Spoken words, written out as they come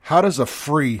How does a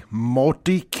free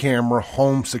multi-camera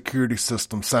home security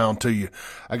system sound to you?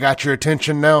 I got your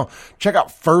attention now. Check out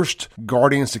First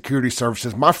Guardian Security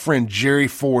Services. My friend Jerry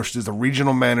Forrest is the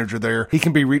regional manager there. He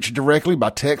can be reached directly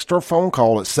by text or phone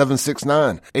call at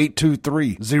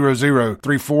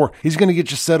 769-823-0034. He's going to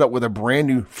get you set up with a brand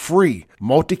new free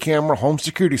multi-camera home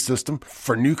security system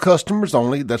for new customers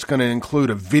only. That's going to include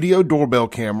a video doorbell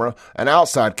camera, an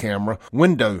outside camera,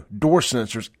 window, door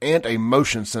sensors, and a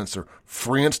motion sensor.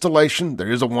 Free installation.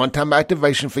 There is a one-time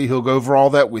activation fee. He'll go over all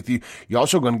that with you. You're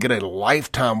also going to get a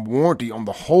lifetime warranty on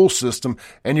the whole system,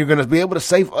 and you're going to be able to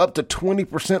save up to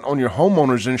 20% on your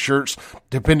homeowner's insurance,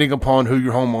 depending upon who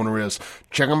your homeowner is.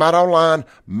 Check them out online,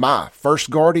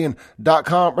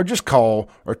 myfirstguardian.com, or just call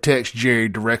or text Jerry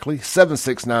directly,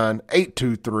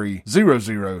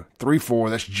 769-823-0034.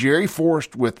 That's Jerry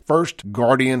Forrest with First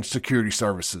Guardian Security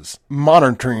Services.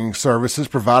 Monitoring services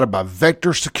provided by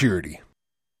Vector Security.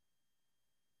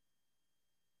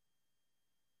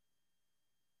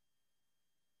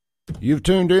 You've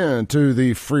tuned in to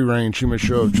the free-range human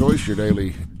show of choice, your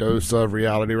daily dose of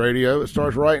reality radio. It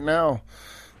starts right now.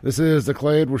 This is the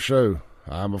Clay Edwards Show.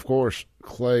 I'm, of course,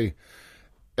 Clay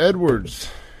Edwards,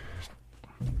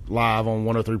 live on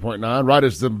 103.9, right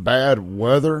as the bad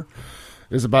weather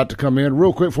is about to come in.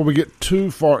 Real quick, before we get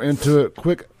too far into it,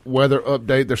 quick weather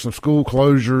update. There's some school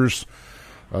closures.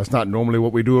 It's not normally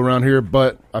what we do around here,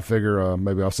 but I figure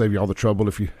maybe I'll save you all the trouble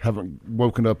if you haven't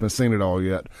woken up and seen it all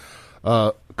yet.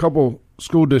 A couple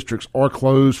school districts are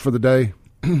closed for the day.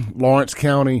 Lawrence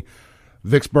County,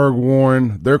 Vicksburg,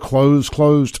 Warren, they're closed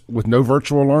with no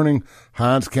virtual learning.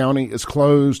 Hinds County is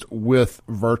closed with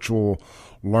virtual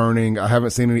learning. I haven't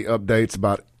seen any updates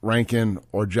about Rankin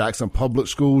or Jackson public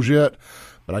schools yet,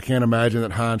 but I can't imagine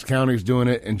that Hinds County is doing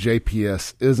it and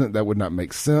JPS isn't. That would not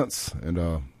make sense,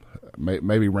 and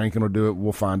maybe Rankin will do it.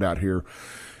 We'll find out here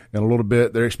in a little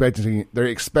bit. They're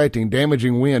expecting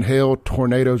damaging wind, hail,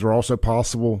 tornadoes are also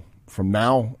possible from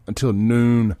now until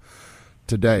noon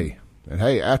today. And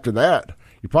hey, after that,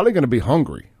 you're probably going to be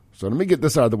hungry. So let me get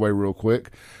this out of the way real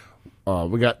quick.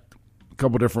 We got a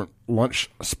couple different lunch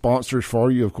sponsors for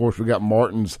you. Of course, we got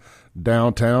Martin's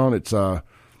downtown. It's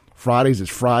Fridays. It's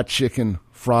fried chicken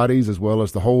Fridays, as well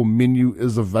as the whole menu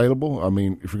is available. I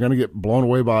mean, if you're going to get blown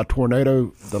away by a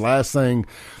tornado,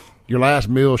 your last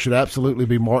meal should absolutely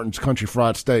be Martin's Country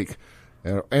Fried Steak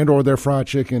and or their fried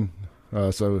chicken,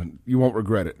 so you won't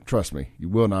regret it. Trust me, you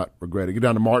will not regret it. Get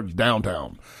down to Martin's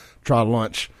downtown. Try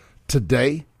lunch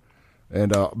today,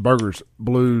 and Burgers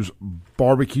Blues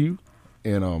Barbecue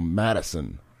in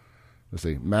Madison. Let's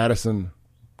see, Madison,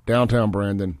 downtown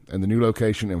Brandon, and the new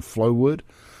location in Flowood.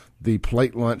 The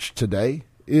plate lunch today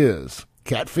is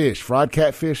catfish, fried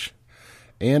catfish,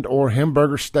 and or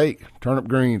hamburger steak, turnip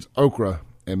greens, okra,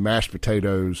 and mashed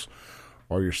potatoes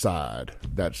are your side.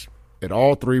 That's at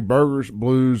all three Burgers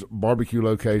Blues Barbecue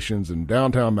locations in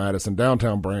downtown Madison,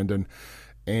 downtown Brandon,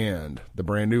 and the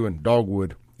brand new in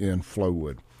Dogwood in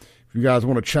Flowood. If you guys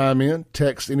want to chime in,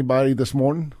 text anybody this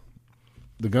morning.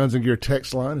 The Guns and Gear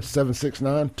text line is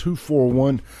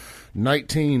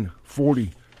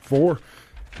 769-241-1944.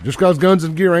 Just because Guns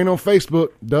and Gear ain't on Facebook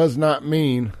does not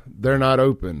mean they're not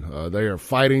open. They are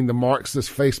fighting the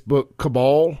Marxist Facebook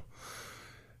cabal.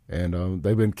 And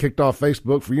they've been kicked off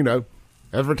Facebook for,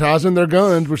 advertising their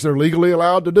guns, which they're legally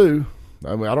allowed to do.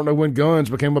 I mean, I don't know when guns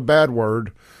became a bad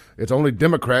word. It's only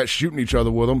Democrats shooting each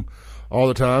other with them all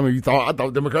the time. And I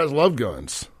thought Democrats loved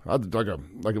guns. Like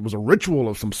it was a ritual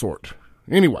of some sort.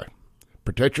 Anyway,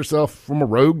 protect yourself from a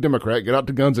rogue Democrat. Get out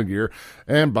to Guns and Gear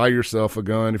and buy yourself a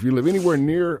gun. If you live anywhere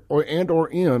near or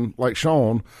in, like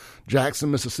Sean,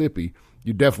 Jackson, Mississippi,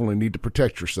 you definitely need to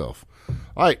protect yourself.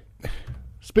 All right.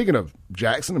 Speaking of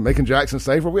Jackson and making Jackson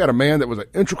safer, we had a man that was an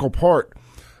integral part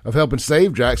of helping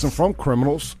save Jackson from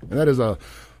criminals, and that is a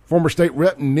former state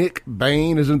rep, Nick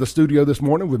BAIN, is in the studio this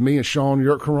morning with me and Sean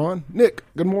Yurtkaran. Nick,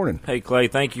 good morning. Hey, Clay,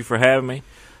 thank you for having me.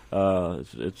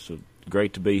 It's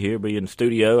great to be here, be in the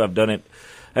studio. I've done it,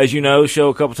 as you know, show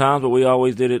a couple times, but we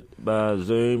always did it by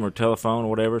Zoom or telephone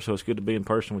or whatever, so it's good to be in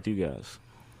person with you guys.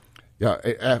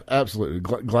 Yeah, absolutely.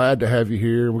 Glad to have you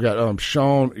here. We got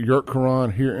Sean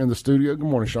Yurtkaran here in the studio. Good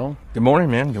morning, Sean. Good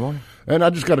morning, man. Good morning. And I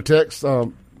just got a text.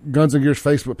 Guns and Gear's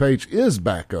Facebook page is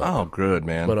back up. Oh, good,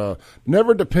 man. But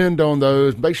never depend on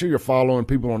those. Make sure you're following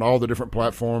people on all the different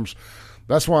platforms.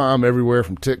 That's why I'm everywhere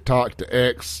from TikTok to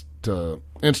X to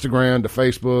Instagram to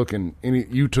Facebook and any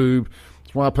YouTube.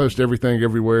 That's why I post everything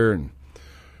everywhere. And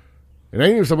it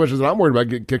ain't even so much as that I'm worried about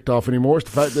getting kicked off anymore. It's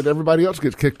the fact that everybody else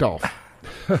gets kicked off.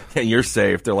 Yeah, you're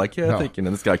safe. They're like, I think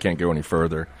this guy can't go any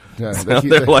further. Yeah, so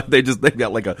they've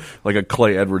got like a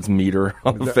Clay Edwards meter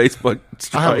on the Facebook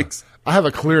strikes. I have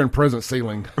a clear and present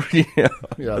ceiling.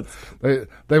 Yeah.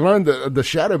 They learned the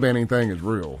shadow banning thing is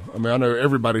real. I mean, I know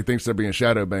everybody thinks they're being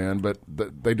shadow banned, but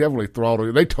they definitely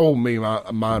throttled. They told me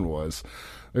mine was.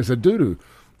 They said due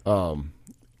to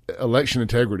election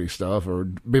integrity stuff, or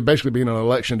basically being an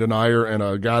election denier and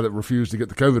a guy that refused to get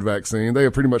the COVID vaccine, they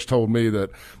have pretty much told me that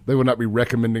they would not be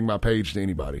recommending my page to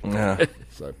anybody. Yeah.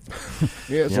 So,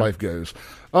 as life goes.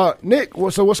 Nick,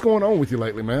 so what's going on with you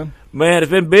lately, man? Man,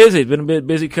 it's been busy. It's been a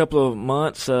busy couple of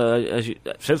months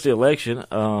since the election.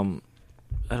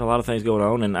 Had a lot of things going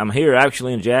on, and I'm here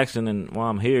actually in Jackson. And while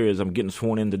I'm here, is I'm getting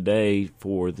sworn in today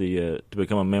for to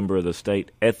become a member of the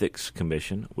State Ethics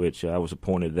Commission, which I was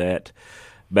appointed that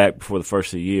back before the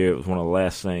first of the year. It was one of the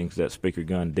last things that Speaker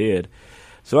Gunn did.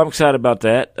 So I'm excited about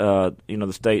that.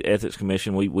 The State Ethics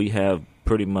Commission, we have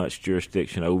pretty much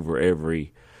jurisdiction over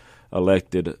every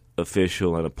elected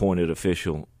official and appointed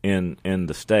official in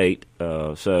the state.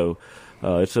 So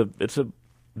it's a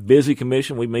busy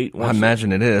commission. We meet once. I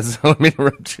imagine it is. I mean,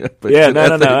 but yeah,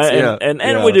 no.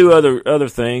 And we do other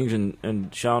things.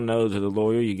 And Sean knows, as a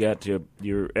lawyer, you got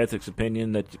your ethics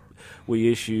opinion that we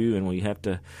issue, and we have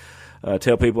to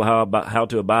tell people how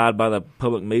to abide by the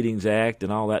Public Meetings Act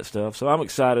and all that stuff. So I'm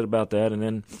excited about that.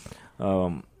 And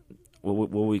then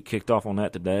we kicked off on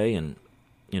that today, and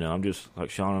I'm just like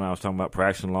Sean and I was talking about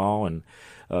practicing law, and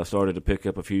started to pick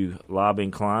up a few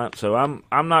lobbying clients. So I'm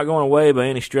not going away by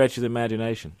any stretch of the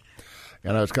imagination.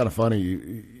 I know it's kind of funny.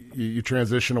 You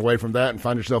transition away from that and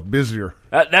find yourself busier.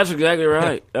 That's exactly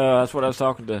right. That's what I was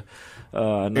talking to.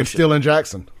 And still in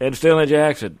Jackson.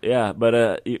 Yeah.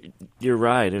 But you're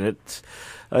right, and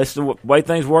it's the way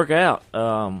things work out.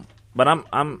 But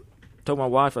I'm told my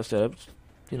wife, I said,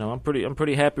 I'm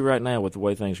pretty happy right now with the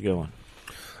way things are going.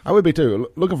 I would be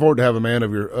too. Looking forward to have a man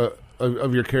of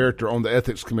your character on the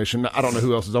Ethics Commission. I don't know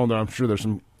who else is on there. I'm sure there's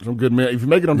some good men. If you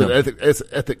make it onto the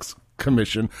Ethics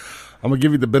Commission, I'm gonna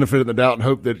give you the benefit of the doubt and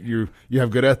hope that you have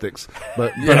good ethics.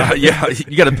 But you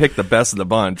got to pick the best of the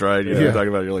bunch, right? Talking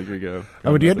about you're like, here you go. I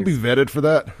mean, do you have to be vetted for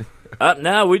that?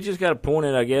 No, we just got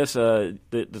appointed. I guess the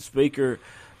speaker.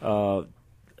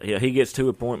 He gets 2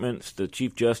 appointments. The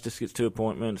Chief Justice gets 2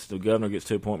 appointments. The Governor gets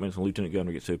 2 appointments. And the Lieutenant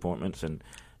Governor gets 2 appointments.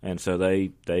 And so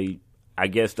they I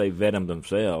guess they vet them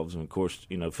themselves. And of course,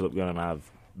 Philip Gunn and I have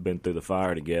been through the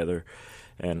fire together,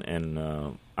 and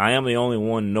I am the only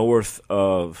one north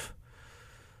of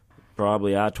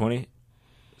probably I-20.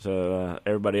 So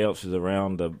everybody else is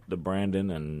around the Brandon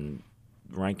and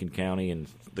Rankin County and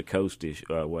the coast-ish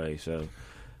way. So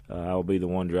I'll be the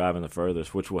one driving the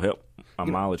furthest, which will help my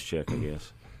mileage check, I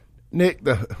guess. Nick,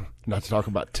 not to talk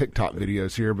about TikTok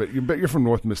videos here, but you're from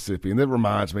North Mississippi, and that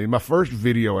reminds me, my first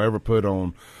video I ever put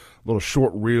on a little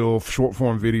short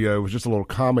form video was just a little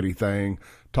comedy thing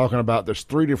talking about there's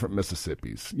 3 different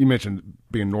Mississippis. You mentioned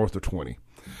being north of 20.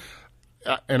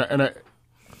 And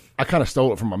I kind of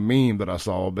stole it from a meme that I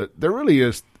saw, but there really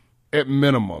is, at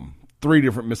minimum, 3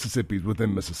 different Mississippis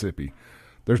within Mississippi.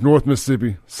 There's North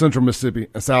Mississippi, Central Mississippi,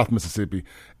 and South Mississippi,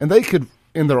 and they could,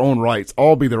 in their own rights,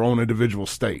 all be their own individual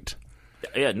state.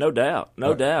 Yeah, no doubt.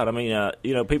 I mean,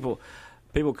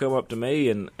 people come up to me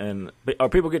or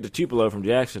people get to Tupelo from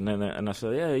Jackson, and I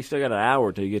say, yeah, you still got an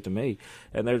hour till you get to me,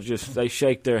 and they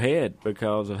shake their head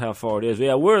because of how far it is.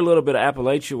 Yeah, we're a little bit of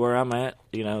Appalachia where I'm at.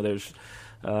 There's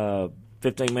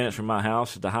 15 minutes from my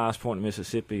house at the highest point in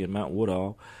Mississippi in Mount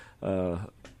Woodall,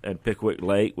 and Pickwick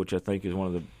Lake, which I think is one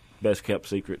of the best kept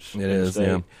secrets in the state.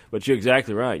 Yeah. But you're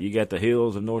exactly right. You got the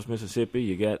hills of North Mississippi.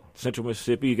 You got Central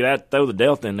Mississippi. You got to throw the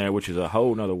Delta in there, which is a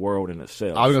whole other world in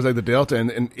itself. I was going to say the Delta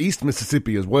and East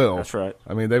Mississippi as well. That's right.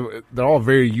 I mean, they're all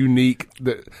very unique.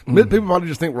 People probably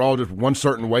just think we're all just one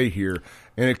certain way here,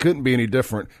 and it couldn't be any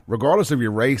different. Regardless of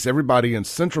your race, everybody in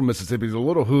Central Mississippi is a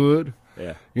little hood.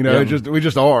 Yeah. We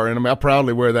just are. And I mean, I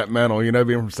proudly wear that mantle,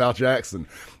 being from South Jackson.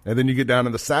 And then you get down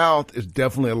in the South, it's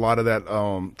definitely a lot of that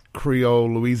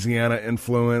Creole, Louisiana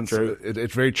influence. True.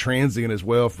 It's very transient as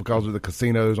well because of the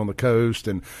casinos on the coast.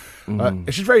 And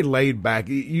it's just very laid back.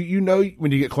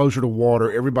 When you get closer to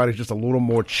water, everybody's just a little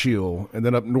more chill. And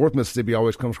then up North Mississippi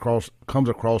always comes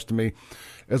across to me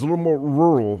as a little more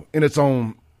rural in its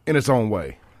own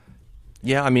way.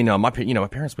 Yeah, I mean, my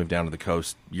parents moved down to the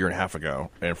coast a year and a half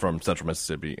ago, and from Central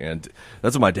Mississippi, and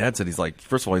that's what my dad said. He's like,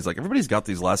 first of all, everybody's got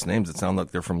these last names that sound like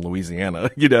they're from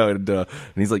Louisiana, and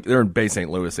he's like, they're in Bay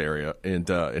St. Louis area, and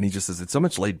he just says it's so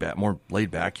much more laid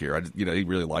back here. He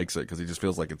really likes it because he just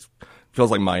feels like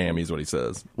Miami is what he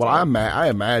says. Well, I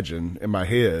imagine in my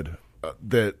head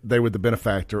that they were the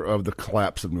benefactor of the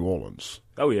collapse of New Orleans.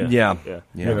 Oh yeah, Yeah.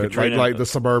 You know, like the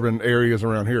suburban areas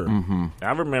around here. Mm-hmm.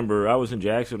 I remember I was in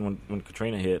Jackson when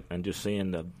Katrina hit, and just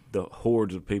seeing the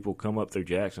hordes of people come up through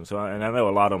Jackson. So I know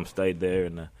a lot of them stayed there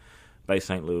in the Bay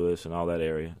St. Louis and all that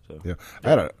area. So yeah,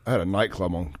 I had a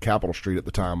nightclub on Capitol Street at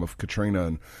the time of Katrina,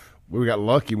 and we got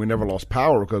lucky. We never lost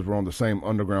power because we're on the same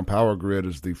underground power grid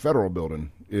as the federal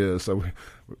building is. So,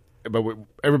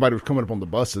 everybody was coming up on the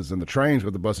buses and the trains,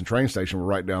 because the bus and train station were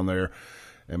right down there.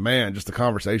 And man, just the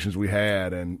conversations we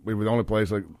had, and we were the only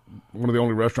place, like one of the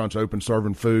only restaurants open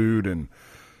serving food and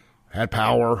had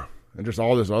power and just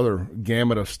all this other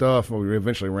gamut of stuff. Well, we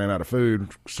eventually ran out of food,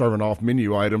 serving off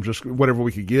menu items, just whatever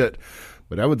we could get.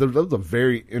 But that was a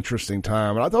very interesting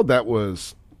time, and I thought that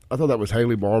was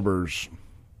Haley Barber's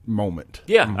moment.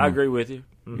 yeah, I agree with you.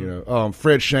 You know,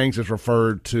 Fred Shanks has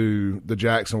referred to the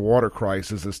Jackson water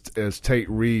crisis as Tate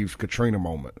Reeves' Katrina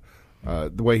moment.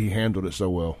 The way he handled it so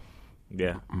well.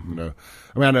 Yeah, You know,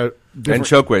 I mean, I know. And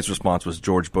Chokeway's response was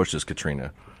George Bush's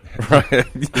Katrina. Right?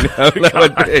 That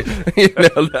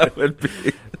would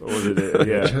be. what was it?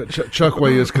 Yeah,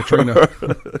 Chuckway is Katrina.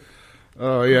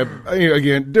 Yeah.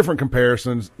 Again, different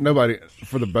comparisons. Nobody,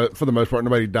 for the most part,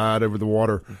 nobody died over the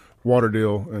water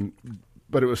deal,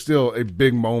 but it was still a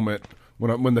big moment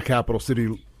when the capital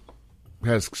city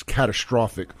has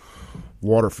catastrophic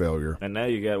water failure. and now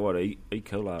you got what E.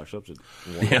 coli or something.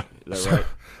 Yeah. Is that right?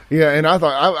 Yeah, and I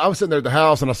thought I was sitting there at the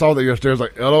house and I saw that yesterday. I was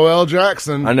like, "LOL,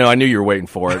 Jackson." I know. I knew you were waiting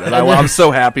for it, and I was so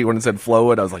happy when it said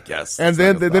Flowwood. I was like, "Yes." And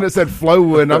then it said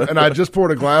Flowwood, and I just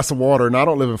poured a glass of water. And I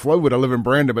don't live in Flowwood; I live in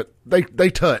Brandon, but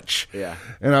they touch. Yeah.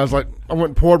 And I was like, I went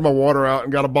and poured my water out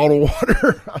and got a bottle of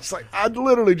water. I was like, I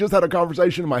literally just had a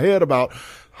conversation in my head about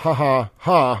ha ha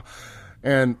ha,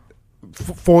 and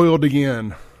foiled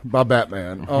again by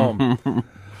Batman.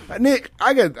 Nick,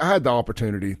 I had the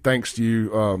opportunity, thanks to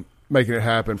you making it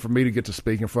happen, for me to get to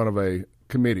speak in front of a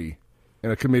committee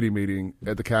in a committee meeting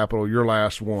at the Capitol, your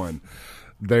last one,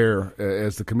 there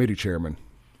as the committee chairman.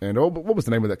 And what was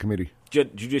the name of that committee?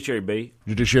 Judiciary B.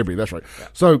 Judiciary B, that's right. Yeah.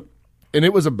 So, and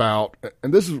it was about,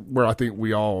 and this is where I think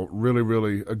we all really,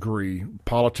 really agree,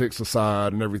 politics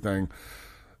aside and everything,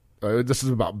 this is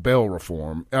about bail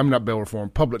reform. I'm not bail reform,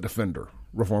 public defender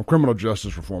reform, criminal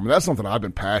justice reform. And that's something I've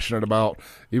been passionate about.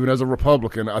 Even as a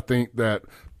Republican, I think that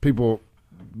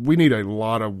we need a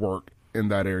lot of work in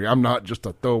that area. I'm not just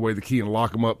a throw away the key and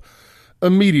lock them up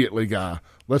immediately guy.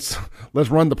 Let's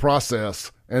run the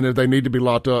process, and if they need to be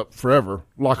locked up forever,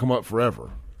 lock them up forever.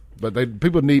 But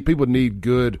people need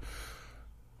good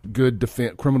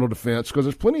defense, criminal defense, because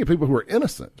there's plenty of people who are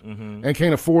innocent and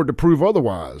can't afford to prove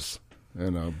otherwise.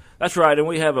 And that's right, and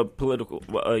we have a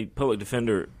public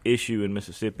defender issue in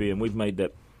Mississippi, and we've made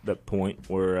that point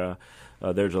where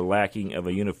there's a lacking of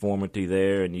a uniformity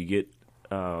there, and you get.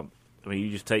 You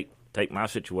just take my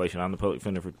situation. I'm the public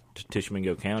defender for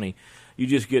Tishomingo County. You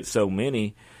just get so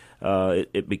many,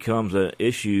 it becomes an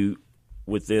issue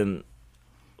within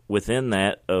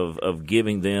that of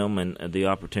giving them and the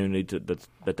opportunity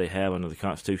that they have under the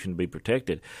Constitution to be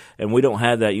protected. And we don't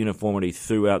have that uniformity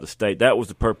throughout the state. That was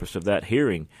the purpose of that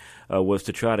hearing, was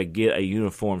to try to get a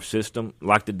uniform system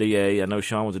like the DA. I know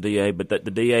Sean was a DA, but the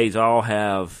DAs all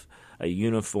have a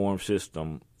uniform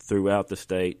system throughout the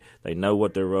state. They know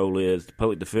what their role is. The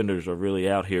public defenders are really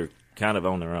out here kind of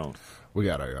on their own. We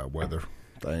got a weather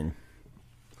thing.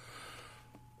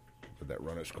 Did that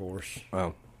run its course?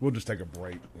 Oh. We'll just take a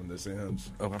break when this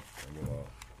ends. Okay. And we'll,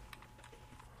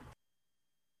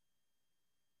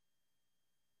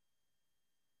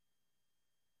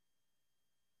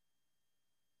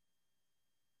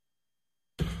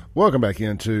 Welcome back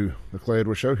into the Clay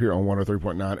Edwards Show here on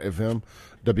 103.9 FM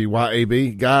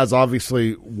WYAB. Guys,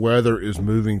 obviously weather is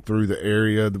moving through the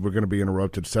area. We're going to be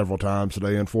interrupted several times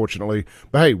today, unfortunately.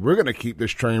 But, hey, we're going to keep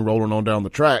this train rolling on down the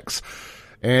tracks.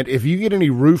 And if you get any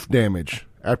roof damage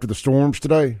after the storms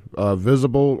today,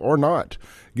 visible or not,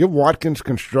 give Watkins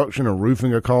Construction and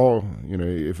Roofing a call. You know,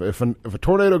 if a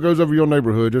tornado goes over your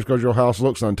neighborhood just because your house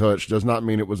looks untouched does not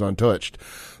mean it was untouched.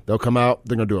 They'll come out.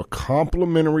 They're going to do a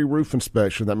complimentary roof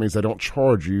inspection. That means they don't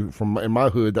charge you. In my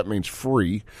hood, that means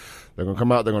free. They're going to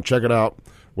come out. They're going to check it out.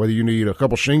 Whether you need a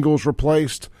couple shingles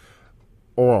replaced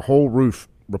or a whole roof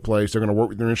replaced, they're going to work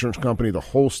with your insurance company the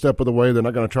whole step of the way. They're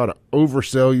not going to try to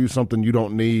oversell you something you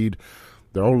don't need.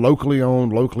 They're all locally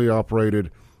owned, locally operated.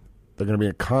 They're going to be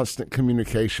in constant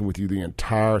communication with you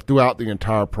throughout the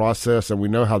entire process, and we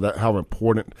know how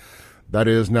important that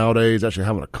is nowadays. Actually,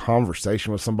 having a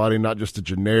conversation with somebody, not just a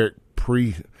generic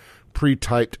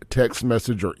pre-typed text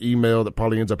message or email that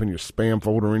probably ends up in your spam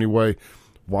folder anyway.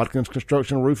 Watkins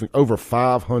Construction and Roofing, over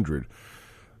 500,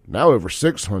 now over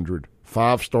 600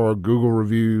 5-star Google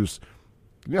reviews.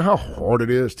 You know how hard it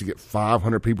is to get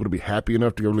 500 people to be happy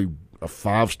enough to go leave a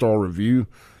 5-star review?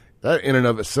 That in and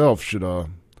of itself should, I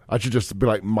should just be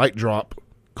like, mic drop,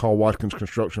 call Watkins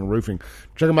Construction and Roofing.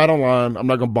 Check them out online. I'm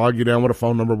not going to bog you down with a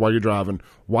phone number while you're driving.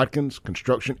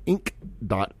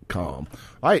 WatkinsConstructionInc.com.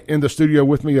 All right, in the studio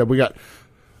with me, we got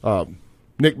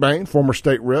Nick BAIN, former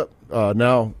state rep,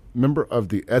 now member of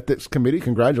the Ethics Committee.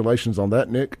 Congratulations on that,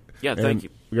 Nick. Yeah, thank you.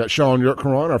 We got Sean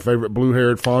Yurtkaran, our favorite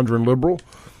blue-haired Fondren liberal.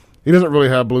 He doesn't really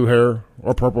have blue hair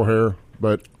or purple hair,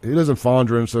 but he lives in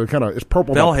Fondren, so it's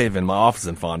purple. Bellhaven, my office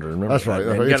in Fondren. Remember that's right.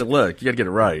 Man, you got to look. You got to get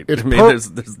it right. There's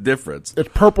a difference. It's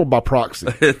purple by proxy.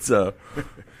 It's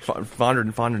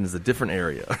Fondren is a different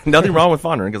area. Nothing wrong with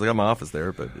Fondren because I got my office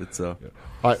there, but it's. All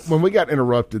right, when we got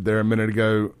interrupted there a minute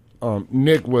ago,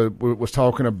 Nick was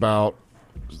talking about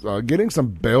getting some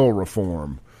bail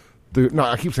reform.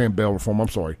 I keep saying bail reform. I'm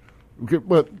sorry.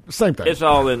 But same thing. It's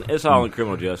all in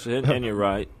criminal justice, and you're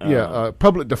right.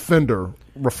 Public defender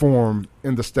reform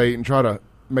in the state and try to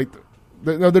make.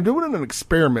 They're doing an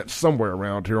experiment somewhere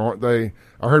around here, aren't they?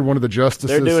 I heard one of the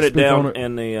justices. They're doing it down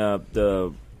in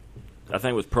the I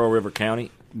think it was Pearl River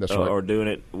County. That's right. Or doing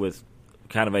it with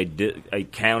kind of a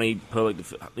county public.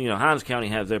 Hinds County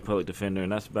has their public defender,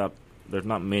 and that's about. There's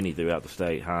not many throughout the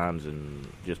state. Hinds and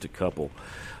just a couple.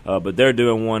 But they're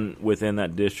doing one within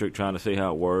that district, trying to see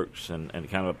how it works, and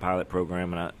kind of a pilot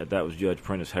program. And that was Judge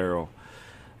Prentice Harrell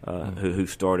who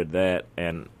started that,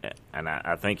 and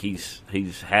I think he's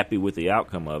happy with the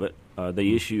outcome of it.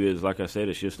 The issue is, like I said,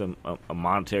 it's just a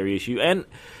monetary issue, and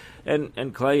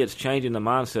Clay, it's changing the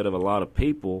mindset of a lot of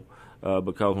people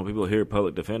because when people hear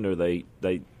public defender, they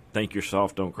think you're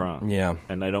soft on crime. Yeah,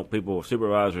 and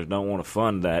supervisors don't want to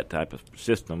fund that type of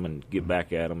system and get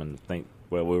back at them and think.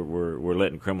 Well, we're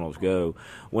letting criminals go,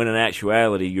 when in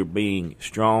actuality you're being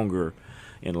stronger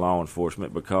in law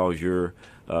enforcement because you're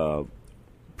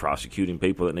prosecuting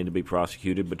people that need to be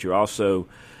prosecuted, but you're also,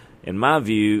 in my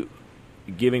view,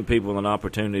 giving people an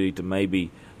opportunity to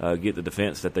maybe get the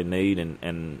defense that they need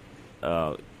and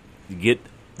get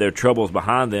their troubles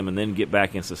behind them and then get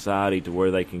back in society to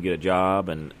where they can get a job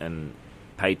and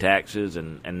pay taxes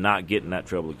and not get in that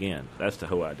trouble again. That's the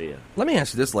whole idea. Let me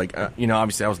ask you this: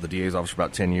 obviously I was the DA's office for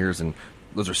about 10 years, and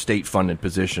those are state-funded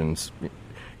positions.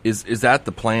 Is that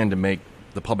the plan to make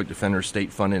the public defender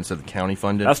state-funded instead of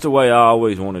county-funded? That's the way I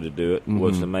always wanted to do it,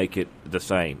 was to make it the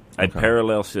same, a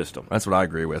parallel system. That's what I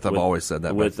agree with. I've always said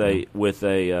that. With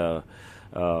a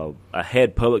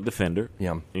head public defender,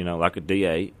 like a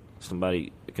DA,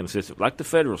 somebody consistent, like the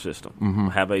federal system.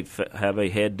 Have a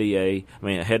head DA,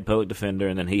 a head public defender,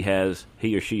 and then he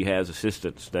or she has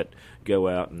assistants that go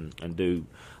out and do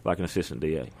like an assistant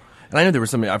DA. And I know there was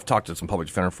something. I've talked to some public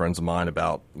defender friends of mine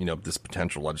about this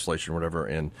potential legislation or whatever,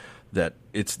 and that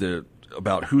it's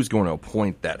about who's going to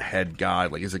appoint that head guy.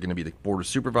 Like, is it going to be the Board of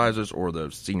Supervisors or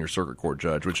the Senior Circuit Court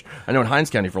judge? Which I know in Hinds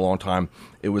County for a long time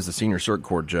it was the Senior Circuit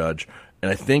Court judge. And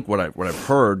I think what I've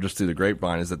heard just through the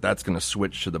grapevine is that that's going to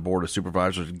switch to the Board of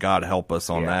Supervisors. God help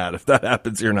us on that if that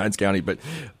happens here in Hinds County. It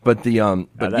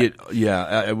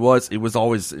was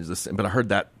always. But I heard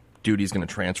that duty is going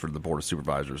to transfer to the Board of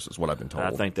Supervisors, is what I've been told. I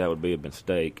think that would be a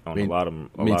mistake on a lot of them.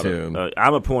 Me too.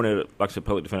 I'm appointed, like I said,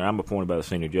 public defender. I'm appointed by the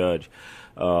senior judge.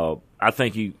 I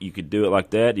think you could do it like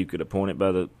that. You could appoint it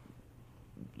by the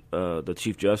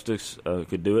Chief Justice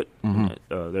could do it.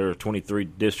 There are 23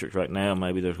 districts right now.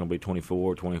 Maybe there's going to be 24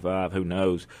 or 25. Who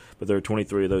knows? But there are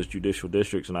 23 of those judicial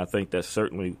districts, and I think that's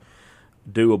certainly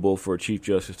doable for a Chief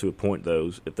Justice to appoint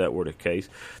those if that were the case.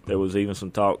 There was even some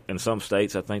talk in some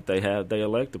states. I think they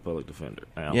elect a public defender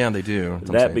now. Yeah, they do.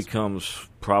 That becomes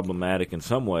problematic in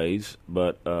some ways,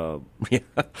 but they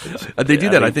do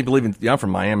that. I think, I'm from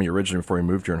Miami originally before we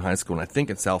moved here in high school, and I think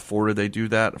in South Florida they do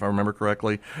that if I remember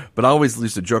correctly. But I always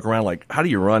used to joke around like, how do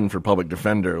you run for public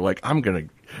defender? Like, I'm gonna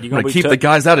keep the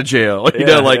guys out of jail. How do you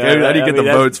get the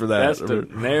votes for that? The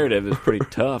narrative is pretty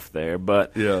tough there,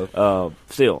 but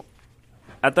still.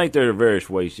 I think there are various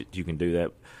ways that you can do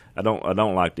that. I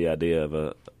don't like the idea of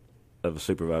a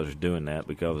supervisor doing that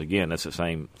because, again, that's the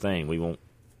same thing. We won't.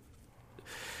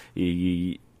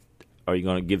 Are you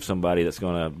going to give somebody that's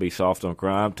going to be soft on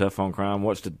crime, tough on crime?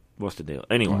 What's the deal?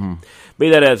 Anyway,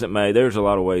 be that as it may, there's a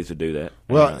lot of ways to do that.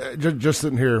 Well, just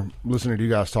sitting here listening to you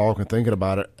guys talk and thinking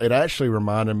about it, it actually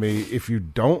reminded me, if you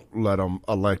don't let them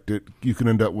elect it, you can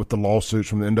end up with the lawsuits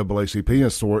from the NAACP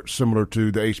and sorts, similar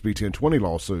to the HB1020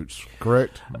 lawsuits,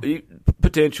 correct?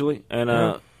 Potentially. And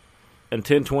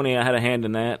 1020, I had a hand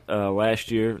in that last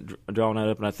year, drawing that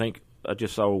up, and I think I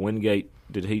just saw Wingate.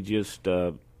 Did he just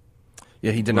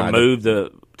he denied remove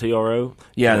the TRO.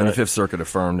 Yeah, and then the Fifth Circuit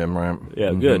affirmed him, right?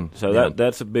 Yeah, good. So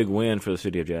that's a big win for the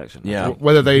city of Jackson. Yeah.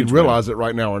 Whether they realize it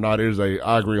right now or not, I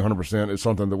agree 100%. It's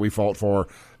something that we fought for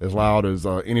as loud as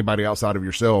anybody outside of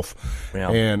yourself. Yeah.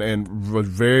 And was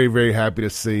very, very happy to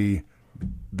see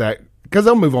that, because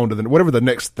they'll move on to whatever the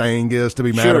next thing is to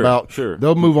be mad about. Sure.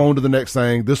 They'll move on to the next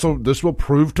thing. This will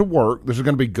prove to work. This is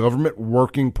going to be government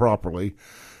working properly.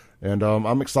 And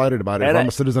I'm excited about it. If I'm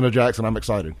a citizen of Jackson, I'm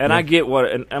excited. And I get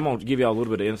and I'm going to give y'all a little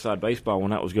bit of inside baseball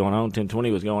when that was going on, 1020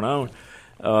 was going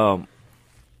on.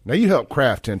 Now, you helped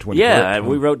craft 1020. Yeah, and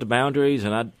we wrote the boundaries,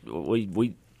 and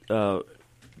we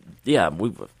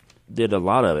did a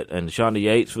lot of it. And Shonda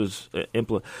Yates was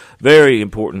very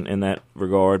important in that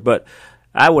regard. But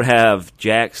I would have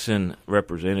Jackson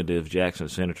representatives, Jackson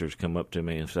senators come up to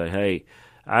me and say, hey,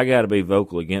 I got to be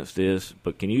vocal against this,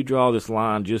 but can you draw this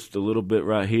line just a little bit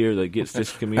right here that gets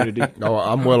this community? No,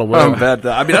 I'm well aware. I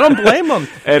don't blame them.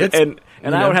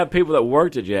 And I would have people that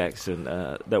worked at Jackson,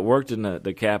 that worked in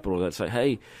the Capitol, that say,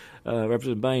 hey,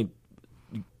 Representative BAIN,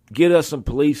 get us some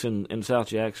police in South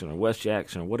Jackson or West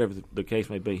Jackson or whatever the case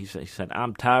may be. He said,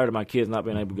 I'm tired of my kids not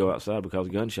being able to go outside because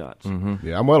of gunshots. Mm-hmm.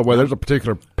 Yeah, I'm well aware. There's a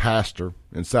particular pastor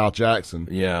in South Jackson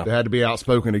that had to be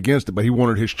outspoken against it, but he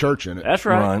wanted his church in it. That's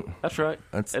right. That's right.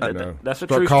 That's a start true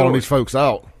story. Calling these folks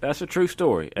out. That's a true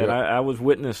story, and I was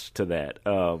witness to that.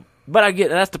 But I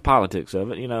get that's the politics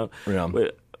of it.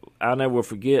 I'll never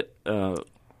forget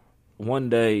one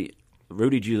day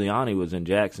Rudy Giuliani was in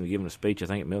Jackson giving a speech, I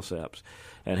think at Millsaps,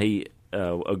 and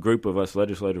a group of us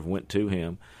legislators went to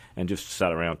him and just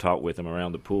sat around and talked with him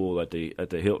around the pool at the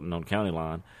Hilton on County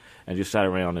Line, and just sat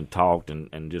around and talked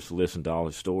and just listened to all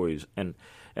his stories. And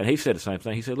he said the same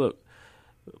thing. He said, "Look,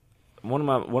 one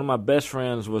of my best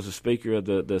friends was the speaker of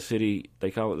the city.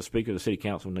 They call it the speaker of the city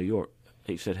council in New York."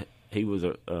 He said he was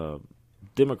a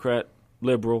Democrat,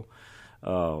 liberal.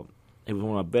 He was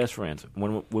one of my best friends.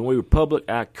 When we were public,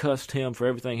 I cussed him for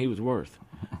everything he was worth.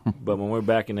 But when we're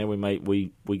back in there,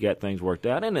 we got things worked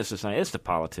out. And it's the same. It's the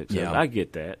politics. Yeah. I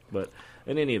get that. But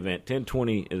in any event,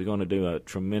 1020 is going to do a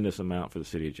tremendous amount for the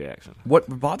city of Jackson. What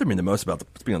bothered me the most about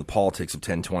speaking of the politics of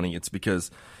 1020, it's because,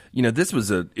 this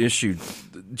was an issue.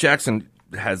 Jackson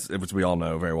has, as we all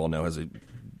know, very well know, has a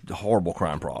horrible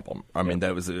crime problem. I mean,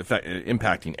 that was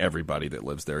impacting everybody that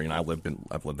lives there. I've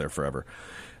lived there forever.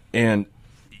 And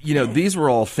these were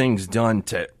all things done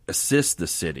to assist the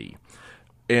city.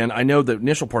 And I know the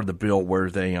initial part of the bill where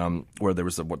there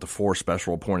was the 4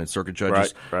 special appointed circuit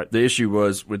judges. Right. The issue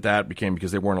was with that became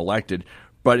because they weren't elected.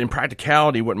 But in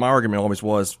practicality, what my argument always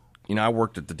was, I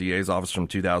worked at the DA's office from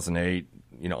 2008,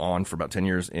 on for about 10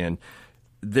 years, and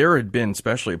there had been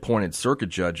specially appointed circuit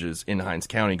judges in Hinds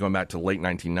County going back to the late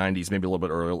 1990s, maybe a little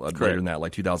bit later than that,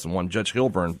 like 2001. Judge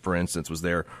Hilburn, for instance, was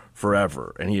there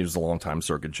forever, and he was a longtime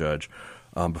circuit judge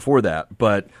before that.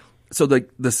 But so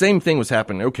the same thing was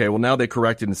happening. Okay, well, now they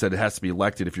corrected and said it has to be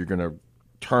elected if you're going to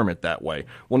term it that way.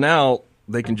 Well, now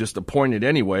they can just appoint it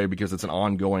anyway because it's an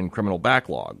ongoing criminal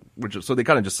backlog. So they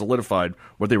kind of just solidified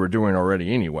what they were doing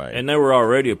already anyway. And they were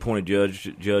already appointed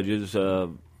judges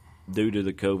due to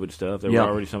the COVID stuff. There were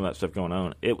already some of that stuff going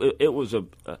on. It was a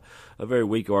very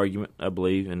weak argument, I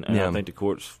believe, and I think the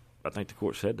courts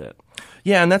said that.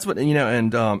 Yeah, and that's what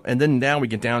and then now we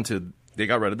get down to. They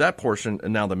got rid of that portion,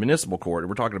 and now the municipal court.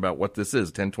 We're talking about what this is.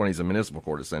 1020 is a municipal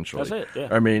court, essentially. That's it, yeah.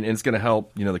 I mean, it's going to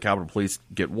help, the Capitol Police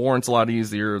get warrants a lot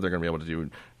easier. They're going to be able to do,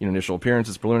 initial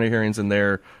appearances, preliminary hearings in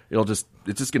there. It's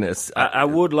just going to... I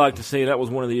would like to see, that was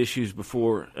one of the issues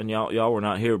before, and y'all were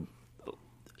not here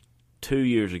 2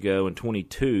 years ago, in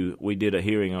 22, we did a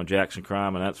hearing on Jackson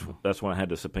crime, and that's when I had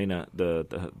to subpoena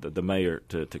the mayor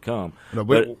to come. No,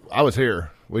 but I was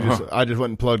here. I just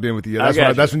wasn't plugged in with you.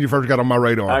 That's when you first got on my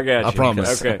radar. I got you. I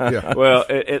promise. Okay. Yeah. Well,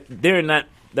 during that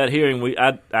hearing,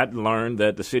 I learned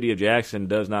that the city of Jackson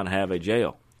does not have a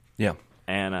jail. Yeah.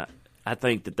 And I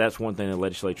think that's one thing the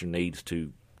legislature needs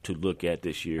to look at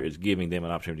this year is giving them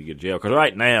an opportunity to get a jail. Because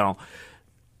right now,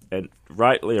 and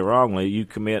rightly or wrongly, you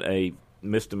commit a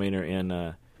misdemeanor in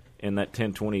that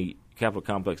 1020 Capitol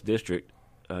Complex district,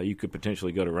 you could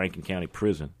potentially go to Rankin County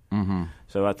Prison. Mm-hmm.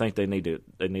 So I think they need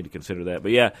to consider that.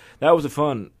 But yeah, that was a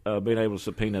fun being able to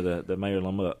subpoena the mayor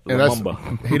Lumumba.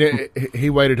 He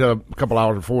waited a couple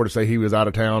hours before to say he was out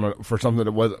of town for something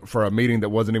that was for a meeting that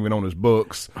wasn't even on his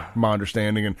books, from my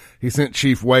understanding. And he sent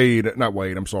Chief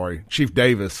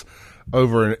Davis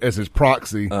over as his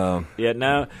proxy. Yeah,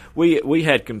 now we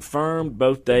had confirmed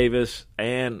both Davis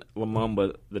and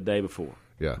Lumumba the day before.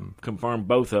 Yeah, confirmed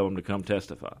both of them to come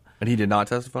testify. And he did not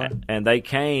testify? And they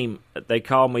came. They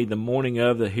called me the morning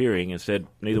of the hearing and said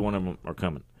neither one of them are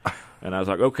coming. And I was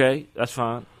like, okay, that's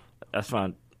fine.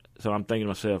 So I'm thinking to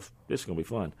myself, this is going to be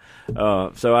fun.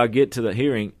 So I get to the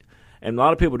hearing, and a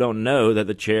lot of people don't know that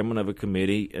the chairman of a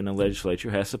committee in the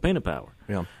legislature has subpoena power.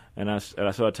 Yeah.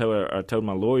 I told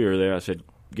my lawyer there, I said,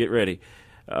 get ready.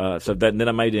 Then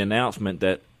I made the announcement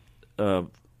that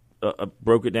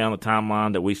broke it down the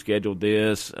timeline that we scheduled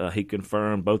this. He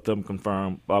confirmed, both of them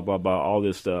confirmed, blah, blah, blah, all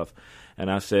this stuff.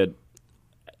 And I said,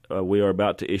 we are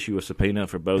about to issue a subpoena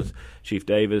for both Chief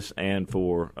Davis and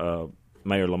for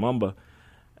Mayor Lumumba.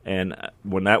 And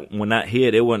when that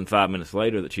hit, it wasn't 5 minutes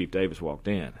later that Chief Davis walked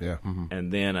in. Yeah. Mm-hmm.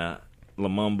 And then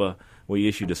Lumumba, we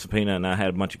issued a subpoena, and I had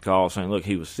a bunch of calls saying, look,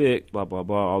 he was sick, blah, blah,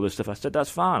 blah, all this stuff. I said, that's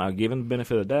fine. I'll give him the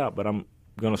benefit of the doubt, but I'm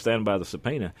going to stand by the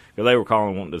subpoena. Because they were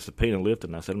calling wanting the subpoena lifted,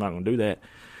 and I said, I'm not going to do that.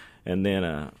 And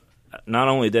then not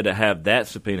only did I have that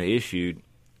subpoena issued,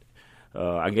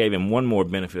 I gave him one more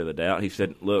benefit of the doubt. He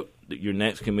said, look, your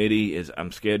next committee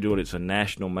I'm scheduled. It's a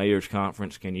national mayor's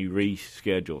conference. Can you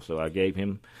reschedule? So I gave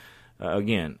him,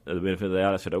 again, the benefit of the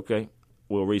doubt. I said, okay,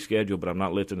 we'll reschedule, but I'm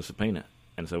not lifting the subpoena.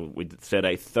 And so we set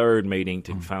a third meeting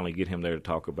to finally get him there to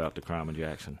talk about the crime in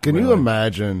Jackson. Can you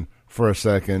imagine for a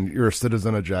second, you're a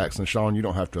citizen of Jackson. Sean, you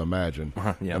don't have to imagine.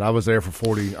 Yeah. And I was there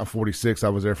for I'm 46. I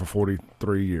was there for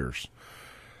 43 years.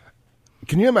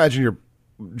 Can you imagine your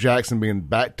Jackson being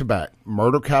back-to-back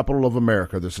murder capital of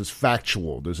America? This is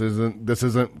factual. This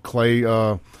isn't Clay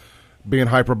being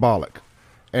hyperbolic.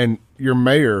 And your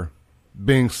mayor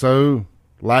being so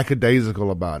lackadaisical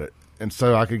about it, and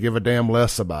so I could give a damn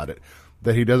less about it,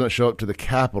 that he doesn't show up to the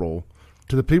Capitol,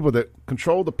 to the people that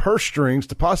control the purse strings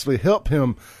to possibly help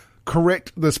him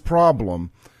correct this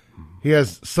problem. He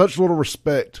has such little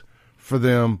respect for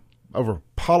them over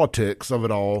politics of it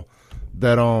all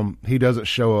that he doesn't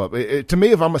show up. To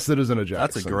me, if I'm a citizen of Jackson.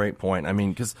 That's a great point. I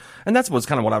mean, and that's what's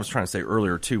kind of what I was trying to say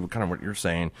earlier, too, kind of what you're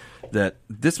saying, that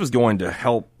this was going to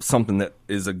help something that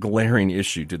is a glaring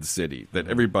issue to the city that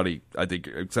everybody, I think,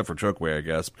 except for Chokwe, I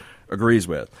guess, agrees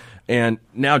with. And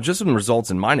now just in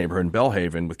results in my neighborhood in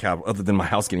Belhaven, other than my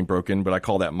house getting broken, but I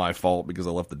call that my fault because I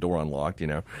left the door unlocked,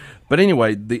 But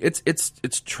anyway,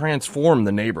 it's transformed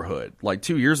the neighborhood. Like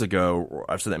 2 years ago,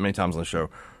 I've said that many times on the show,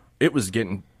 it was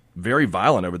getting very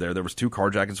violent over there. There was 2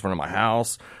 carjackings in front of my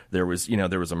house. There was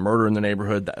a murder in the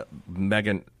neighborhood.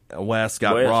 Megan West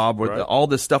got robbed. Right. All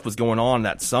this stuff was going on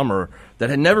that summer that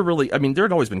had never really. I mean, there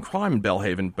had always been crime in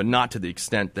Belhaven, but not to the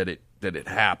extent that it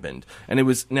happened. And it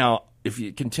was now. If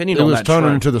you continued on that, it was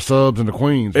turning into the subs and the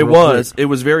queens. It was. It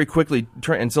was very quickly,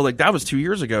 and so that was 2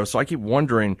 years ago. So I keep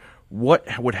wondering what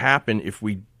would happen if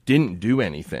we didn't do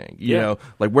anything. You know,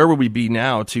 like where would we be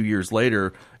now 2 years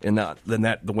later in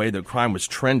the way the crime was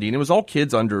trending? It was all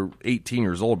kids under 18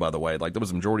 years old, by the way. Like that was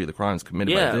the majority of the crimes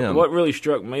committed by them. Yeah, what really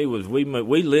struck me was we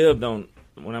lived on,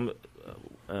 when I'm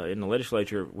in the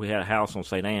legislature, we had a house on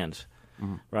St. Anne's,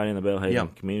 right in the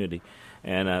Belhaven community.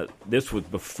 And this was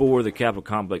before the Capitol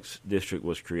Complex District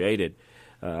was created.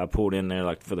 I pulled in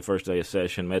there for the first day of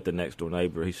session, met the next door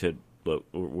neighbor. He said, look,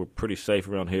 we're pretty safe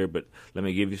around here, but let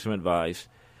me give you some advice.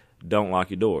 Don't lock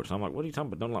your doors. I'm like, what are you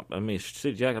talking about? Don't lock. I mean,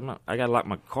 City Jack, I got to lock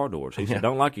my car doors. He said,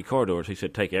 don't lock your car doors. He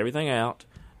said, take everything out,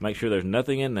 make sure there's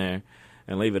nothing in there,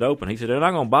 and leave it open. He said, they're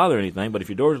not going to bother anything, but if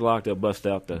your door's locked, they'll bust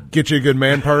out the... Get you a good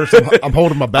man purse. I'm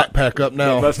holding my backpack up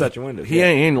now. Bust out your window. He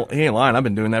ain't lying. I've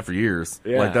been doing that for years.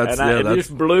 Yeah, it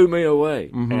just blew me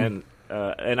away. And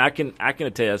I can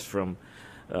attest from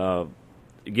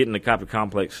getting the Capitol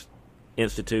Complex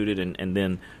instituted and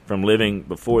then from living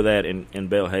before that in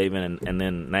Belhaven and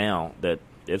then now that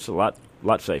it's a lot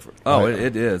safer. Oh,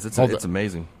 it is. It's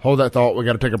amazing. Hold that thought. We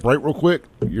got to take a break real quick.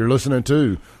 You're listening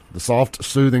to the soft,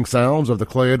 soothing sounds of the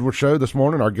Clay Edwards Show this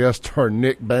morning. Our guests are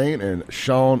Nick Bain and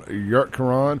Sean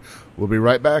Yurtkaran. We'll be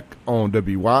right back on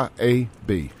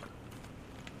WYAB.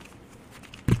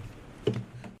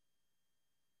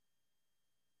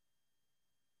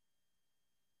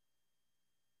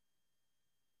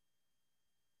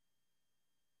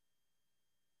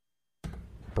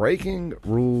 Breaking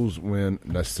rules when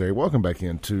necessary. Welcome back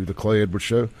into the Clay Edwards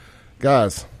Show.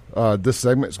 Guys, this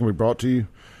segment is going to be brought to you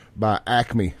by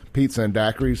Acme Pizza and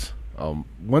Daiquiris.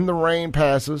 When the rain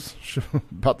passes,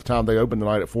 about the time they open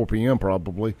tonight at 4 p.m.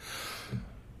 probably,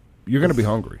 you're going to be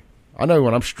hungry. I know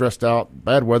when I'm stressed out,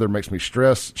 bad weather makes me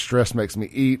stress. Stress makes me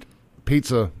eat.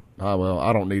 Pizza,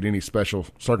 I don't need any special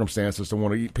circumstances to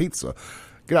want to eat pizza.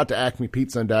 Get out to Acme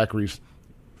Pizza and Daiquiris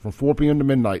from 4 p.m. to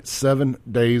midnight, 7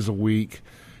 days a week,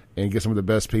 and get some of the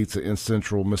best pizza in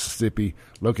central Mississippi,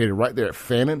 located right there at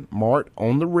Fannin Mart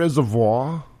on the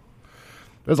Reservoir.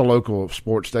 There's a local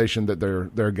sports station that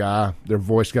their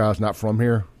voice guy is not from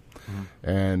here,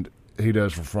 and he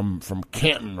does from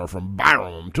Canton or from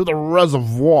Byram to the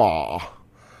Reservoir.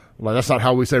 Like, that's not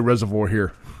how we say reservoir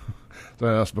here.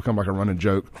 That's become like a running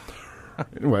joke.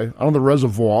 Anyway, on the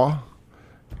reservoir,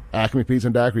 Acme Pizza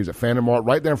and Daiquiris at Phantom Mart,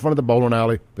 right there in front of the bowling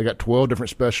alley. They got 12 different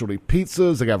specialty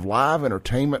pizzas. They have live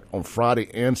entertainment on Friday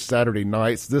and Saturday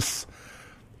nights.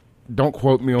 Don't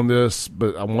quote me on this,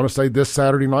 but I want to say this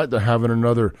Saturday night they're having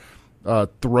another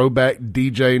throwback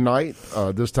DJ night,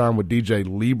 this time with DJ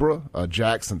Libra,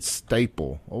 Jackson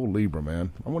staple. Oh, Libra,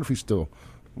 man. I wonder if he's still...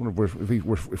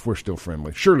 if we're still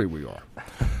friendly. Surely we are.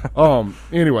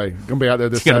 Anyway, gonna be out there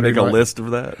this Saturday. You gotta make a list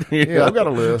of that. Yeah, I've got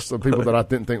a list of people that I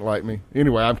didn't think like me.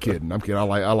 Anyway, I'm kidding.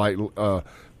 I like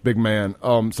big man.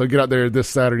 So get out there this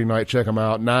Saturday night. Check them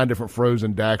out. 9 different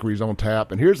frozen daiquiris on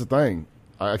tap. And here's the thing.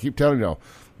 I keep telling y'all,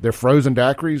 their frozen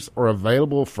daiquiris are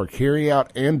available for carry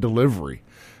out and delivery.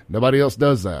 Nobody else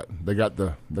does that. They got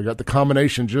the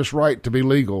combination just right to be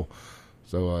legal.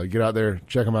 So get out there,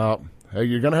 check them out. Hey,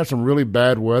 you're going to have some really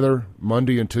bad weather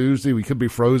Monday and Tuesday. We could be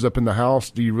froze up in the house.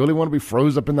 Do you really want to be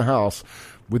froze up in the house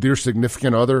with your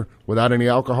significant other without any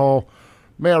alcohol?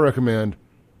 May I recommend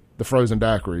the frozen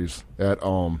daiquiris at,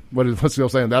 what's the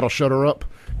old saying? That'll shut her up.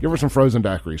 Give her some frozen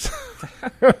daiquiris.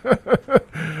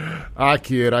 I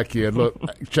kid. Look,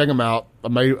 check them out.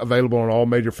 Available on all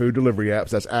major food delivery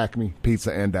apps. That's Acme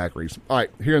Pizza and Daiquiris. All right,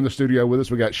 here in the studio with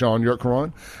us, we got Sean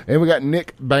Yurkaron, and we got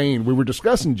Nick BAIN. We were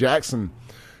discussing Jackson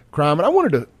crime, and I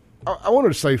wanted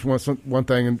to say one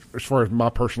thing, and as far as my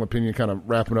personal opinion, kind of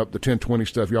wrapping up the 1020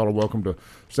 stuff. Y'all are welcome to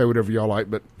say whatever y'all like,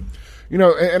 but and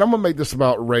I'm gonna make this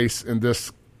about race in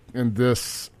this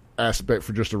aspect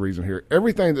for just a reason here.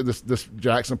 Everything that this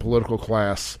Jackson political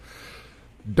class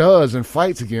does and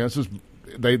fights against is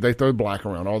they throw black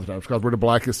around all the time. It's because we're the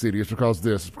blackest city. It's because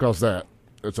this. It's because that.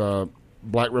 It's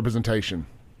black representation.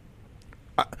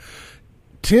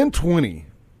 1020,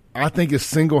 I think, is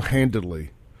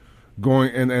single-handedly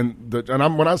going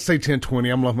when I say 1020,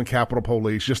 I'm lumping Capitol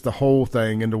Police, just the whole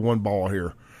thing into one ball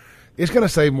here. It's going to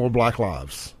save more black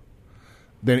lives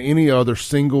than any other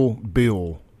single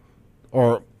bill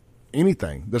or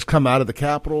anything that's come out of the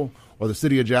Capitol or the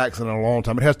city of Jackson in a long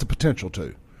time. It has the potential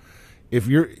to. If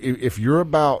you're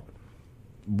about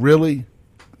really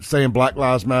saying Black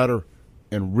Lives Matter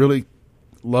and really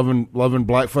loving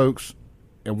black folks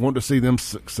and want to see them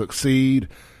succeed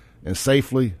and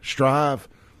safely strive,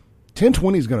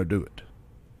 1020 is going to do it.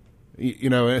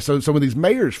 And so some of these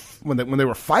mayors, when they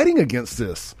were fighting against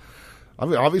this, I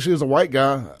mean, obviously as a white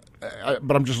guy,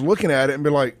 but I'm just looking at it and be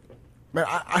like, man,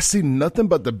 I see nothing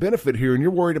but the benefit here, and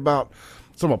you're worried about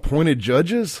some appointed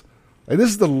judges. And this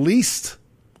is the least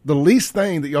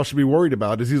thing that y'all should be worried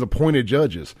about is these appointed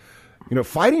judges.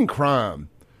 Fighting crime.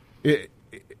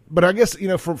 But I guess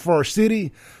for a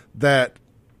city that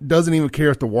doesn't even care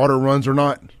if the water runs or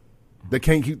not, they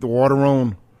can't keep the water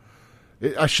on.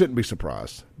 I shouldn't be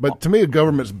surprised. But to me, a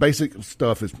government's basic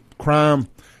stuff is crime,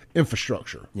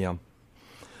 infrastructure. Yeah.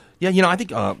 Yeah, I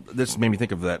think this made me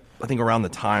think of that. I think around the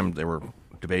time they were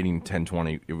debating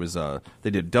 1020, it was they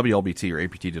did WLBT or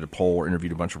APT did a poll or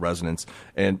interviewed a bunch of residents,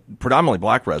 and predominantly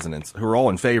black residents who are all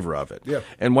in favor of it. Yeah.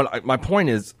 And my point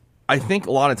is, I think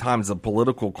a lot of times the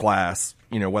political class,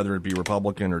 whether it be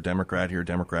Republican or Democrat,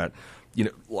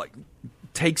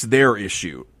 takes their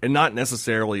issue and not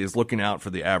necessarily is looking out for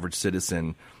the average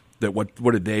citizen. That what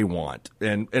do they want?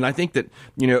 And I think that,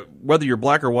 whether you're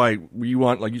black or white, you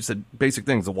want, like you said, basic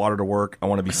things, the water to work. I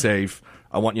want to be safe.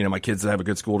 I want, my kids to have a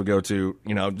good school to go to,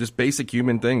 just basic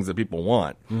human things that people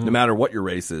want, no matter what your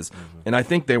race is. And I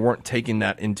think they weren't taking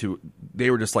that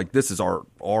they were just like, this is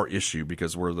our issue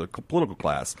because we're the political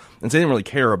class. And so they didn't really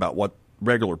care about what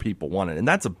regular people wanted. And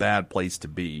that's a bad place to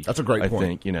be. That's a great point. I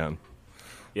think,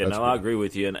 Yeah, I agree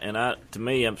with you, and to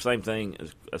me, I'm same thing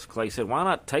as Clay said. Why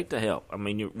not take the help? I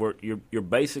mean, you're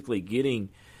basically getting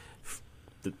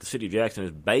the city of Jackson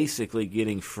is basically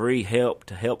getting free help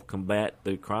to help combat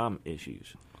the crime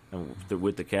issues, and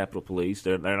with the Capitol Police,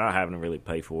 they're not having to really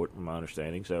pay for it, from my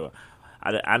understanding. So,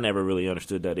 I never really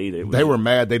understood that either. They were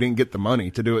mad they didn't get the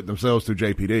money to do it themselves through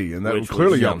JPD, and that was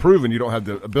clearly y'all proven you don't have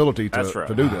the ability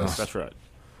to do this. That's right.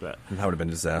 That would have been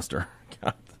a disaster.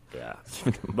 God. Yeah,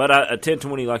 but a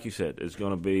 1020, like you said, is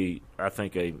going to be, I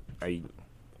think, a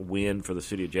win for the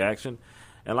city of Jackson.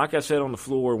 And like I said on the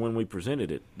floor when we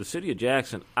presented it, the city of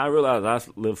Jackson, I realize I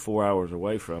live 4 hours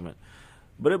away from it,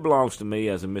 but it belongs to me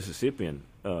as a Mississippian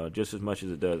just as much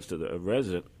as it does to the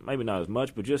resident. Maybe not as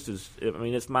much, but just as,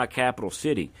 it's my capital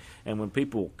city. And when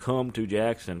people come to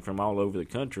Jackson from all over the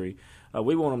country,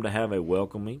 we want them to have a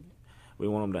welcoming. We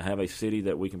want them to have a city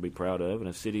that we can be proud of and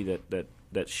a city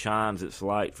that shines its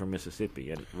light for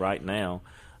Mississippi. And right now,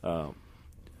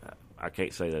 I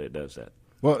can't say that it does that.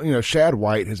 Well, Shad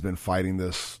White has been fighting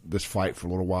this fight for a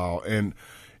little while. And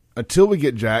until we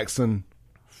get Jackson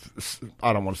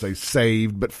I don't want to say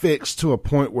saved, but fixed to a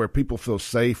point where people feel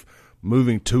safe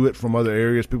moving to it from other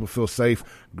areas. People feel safe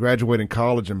graduating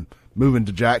college and moving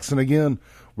to Jackson again.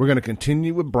 We're going to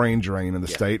continue with brain drain in the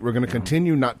state. We're going to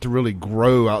continue not to really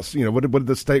grow out. What did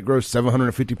the state grow?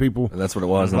 750 people. And that's what it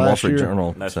was in the Wall Street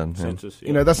Journal. That's census.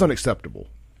 That's unacceptable.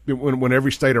 When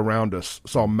every state around us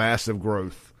saw massive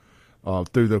growth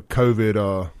through the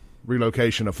COVID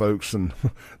relocation of folks and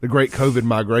the great COVID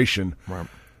migration. Right.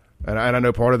 And I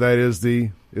know part of that is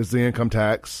the income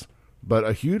tax, but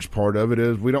a huge part of it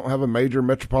is we don't have a major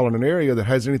metropolitan area that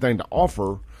has anything to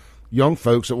offer young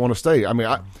folks that want to stay. I mean,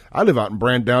 I live out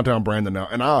in downtown Brandon now,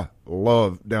 and I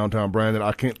love downtown Brandon.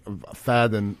 I can't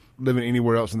fathom living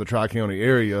anywhere else in the Tri-County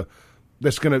area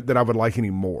that I would like any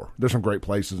more. There's some great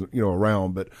places,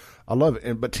 around, but I love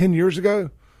it. But 10 years ago,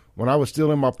 when I was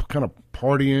still in my kind of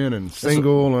partying and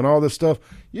single and all this stuff,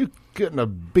 you couldn't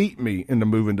have beat me into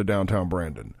moving to downtown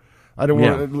Brandon. I didn't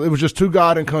want. It was just too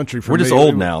God and country for me. We're just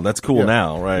old now. That's cool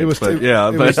now, right? It was but, too, yeah,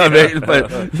 it but was, I mean,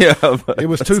 but yeah, but it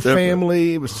was too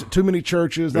family. It was too many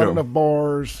churches, not enough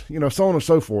bars, so on and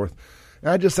so forth. And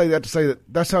I just say that to say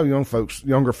that that's how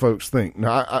younger folks think.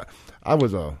 Now, I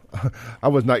was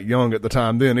not young at the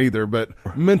time then either, but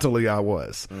mentally I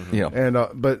was. Mm-hmm. Yeah,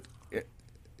 and but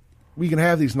we can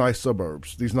have these nice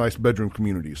suburbs, these nice bedroom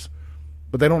communities,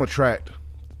 but they don't attract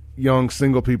young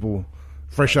single people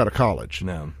fresh out of college.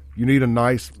 No. You need a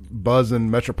nice,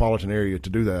 buzzing metropolitan area to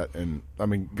do that. And, I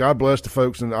mean, God bless the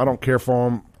folks, and I don't care for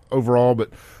them overall, but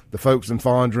the folks in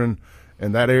Fondren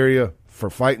and that area for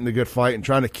fighting the good fight and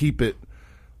trying to keep it.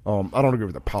 I don't agree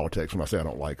with the politics when I say I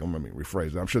don't like them. I mean,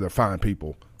 rephrase it. I'm sure they're fine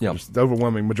people. Yeah. Just the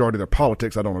overwhelming majority of their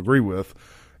politics I don't agree with.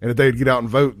 And if they'd get out and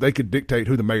vote, they could dictate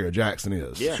who the mayor of Jackson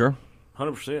is. Yeah, sure.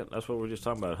 100%. That's what we're just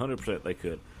talking about. 100% they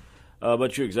could.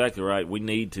 But you're exactly right. We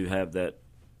need to have that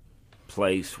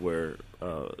place where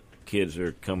kids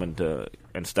are coming to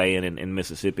and staying in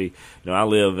Mississippi. I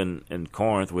live in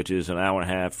Corinth, which is an hour and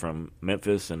a half from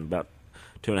Memphis and about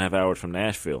 2.5 hours from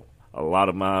Nashville. A lot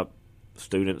of my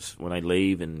students, when they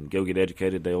leave and go get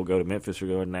educated, they'll go to Memphis or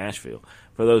go to Nashville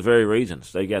for those very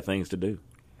reasons. They got things to do.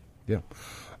 Yeah.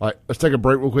 All right, let's take a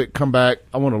break real quick. Come back.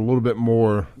 I want a little bit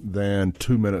more than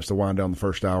 2 minutes to wind down the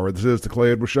first hour. This is the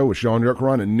Clay Edwards Show with Sean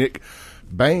Yuckeron and Nick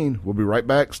BAIN. We'll be right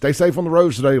back. Stay safe on the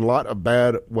roads today. A lot of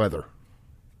bad weather.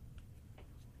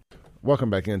 Welcome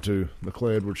back into the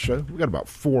Clay Edwards Show. We've got about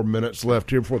 4 minutes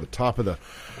left here before the top of the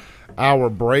hour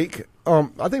break.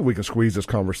 I think we can squeeze this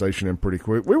conversation in pretty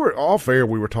quick. We were off air.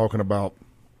 We were talking about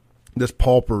this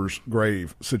pauper's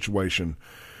grave situation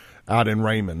out in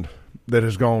Raymond that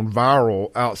has gone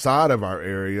viral outside of our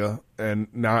area, and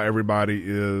now everybody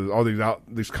is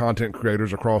these content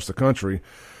creators across the country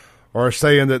are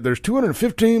saying that there's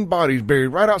 215 bodies buried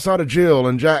right outside of jail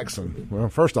in Jackson. Well,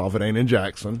 first off, it ain't in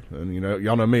Jackson, and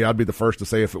y'all know me. I'd be the first to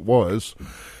say if it was.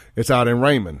 It's out in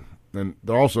Raymond. And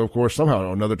they're also, of course, somehow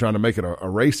or another trying to make it a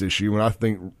race issue, and I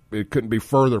think it couldn't be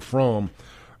further from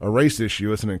a race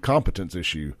issue. It's an incompetence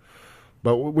issue.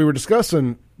 But we were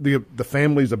discussing the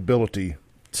family's ability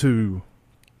to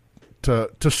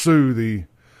sue the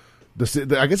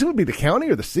I guess it would be the county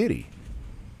or the city,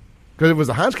 because it was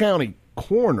the Hinds County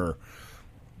coroner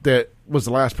that was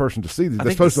the last person to see these.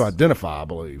 They're supposed to identify, I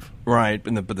believe. Right,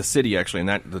 but the city actually, in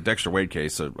the Dexter Wade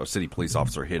case, a city police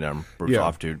officer hit him.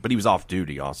 Off duty, but he was off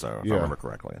duty also, if I remember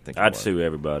correctly. I think I'd sue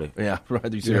everybody. Yeah,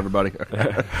 right. You sue everybody.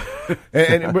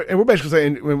 and we're basically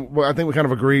saying, I think we kind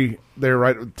of agree there.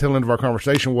 Right, at the tail end of our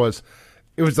conversation was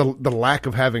it was the lack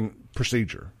of having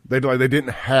procedure. They didn't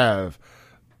have,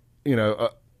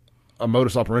 a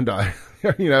modus operandi.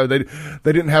 They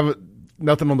didn't have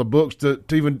nothing on the books to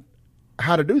even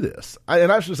how to do this.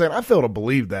 And I was just saying, I fail to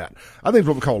believe that. I think it's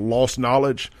what we call lost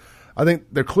knowledge. I think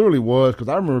there clearly was, because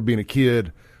I remember being a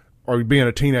kid or being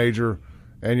a teenager,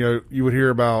 and you would hear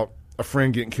about a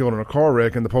friend getting killed in a car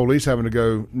wreck and the police having to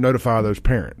go notify those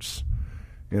parents.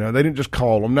 They didn't just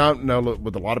call them. Now, look,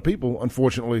 with a lot of people,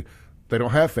 unfortunately, they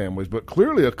don't have families, but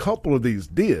clearly a couple of these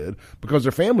did, because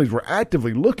their families were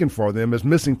actively looking for them as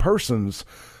missing persons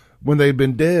when they'd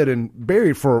been dead and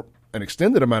buried for an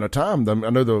extended amount of time. I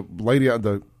know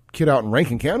the kid out in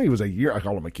Rankin County was a year. I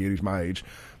call him a kid. He's my age.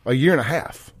 A year and a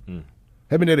half.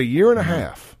 Had been dead a year and a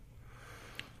half,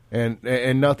 and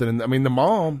nothing. And I mean, the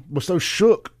mom was so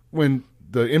shook when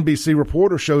the NBC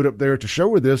reporter showed up there to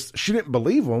show her this. She didn't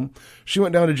believe him. She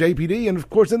went down to JPD, and of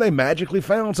course, then they magically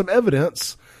found some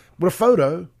evidence with a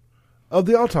photo of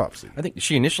the autopsy. I think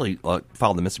she initially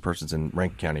filed the missing persons in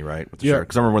Rankin County, right? With the sheriff.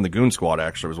 Because I remember when the Goon Squad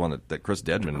actually was one that Chris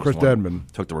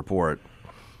Dedman took the report.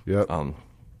 Yep.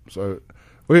 So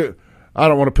I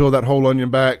don't want to peel that whole onion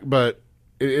back, but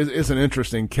it's an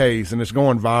interesting case, and it's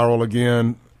going viral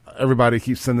again. everybody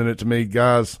keeps sending it to me,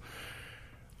 guys.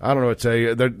 I don't know what to tell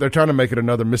you. They're trying to make it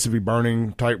another Mississippi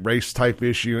burning type race type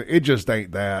issue. It just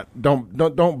ain't that.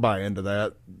 Don't buy into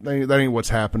that. That ain't what's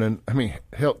happening. I mean,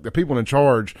 hell, the people in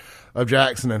charge of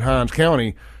Jackson and Hinds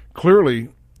County clearly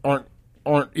aren't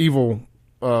evil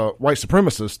white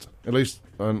supremacists. At least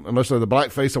unless they're the black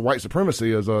face of white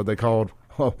supremacy, as they called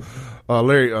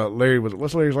Larry.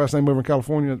 What's Larry's last name over in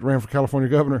California? Ran for California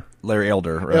governor. Larry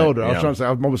Elder. Right? Elder. I was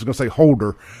going to say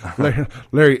Holder.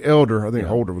 Larry Elder. I think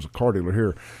Holder was a car dealer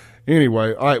here.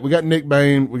 Anyway, all right, we got Nick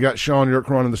Bain. We got Sean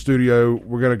Yerkron in the studio.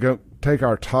 We're going to go take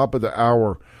our top of the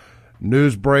hour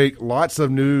news break. Lots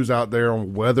of news out there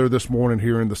on weather this morning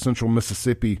here in the central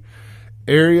Mississippi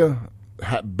area.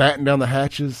 Batten down the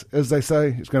hatches, as they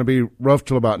say. It's going to be rough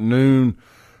till about noon.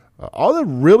 All the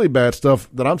really bad stuff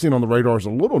that I'm seeing on the radar is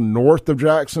a little north of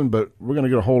Jackson, but we're going to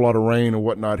get a whole lot of rain and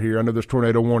whatnot here. I know there's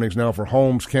tornado warnings now for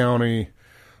Holmes County.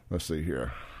 Let's see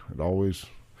here.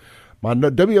 My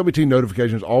WLBT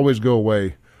notifications always go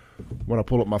away when I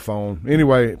pull up my phone.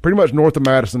 Anyway, pretty much north of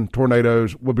Madison,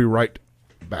 tornadoes. We'll be right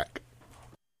back.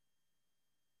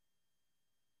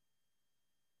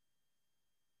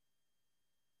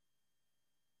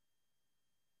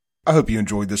 I hope you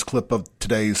enjoyed this clip of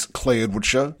today's Clay Edwards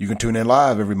Show. You can tune in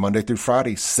live every Monday through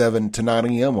Friday, 7 to 9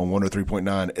 a.m. on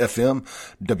 103.9 FM,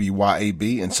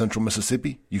 WYAB in Central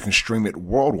Mississippi. You can stream it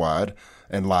worldwide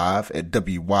and live at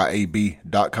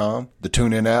WYAB.com, the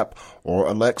TuneIn app, or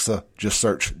Alexa. Just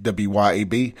search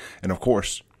WYAB. And, of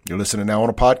course, you're listening now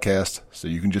on a podcast, so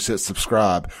you can just hit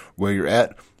subscribe where you're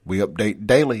at. We update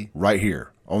daily right here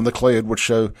on the Clay Edwards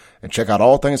Show, and check out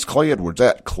all things Clay Edwards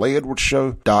at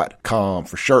ClayEdwardsShow.com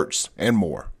for shirts and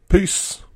more. Peace.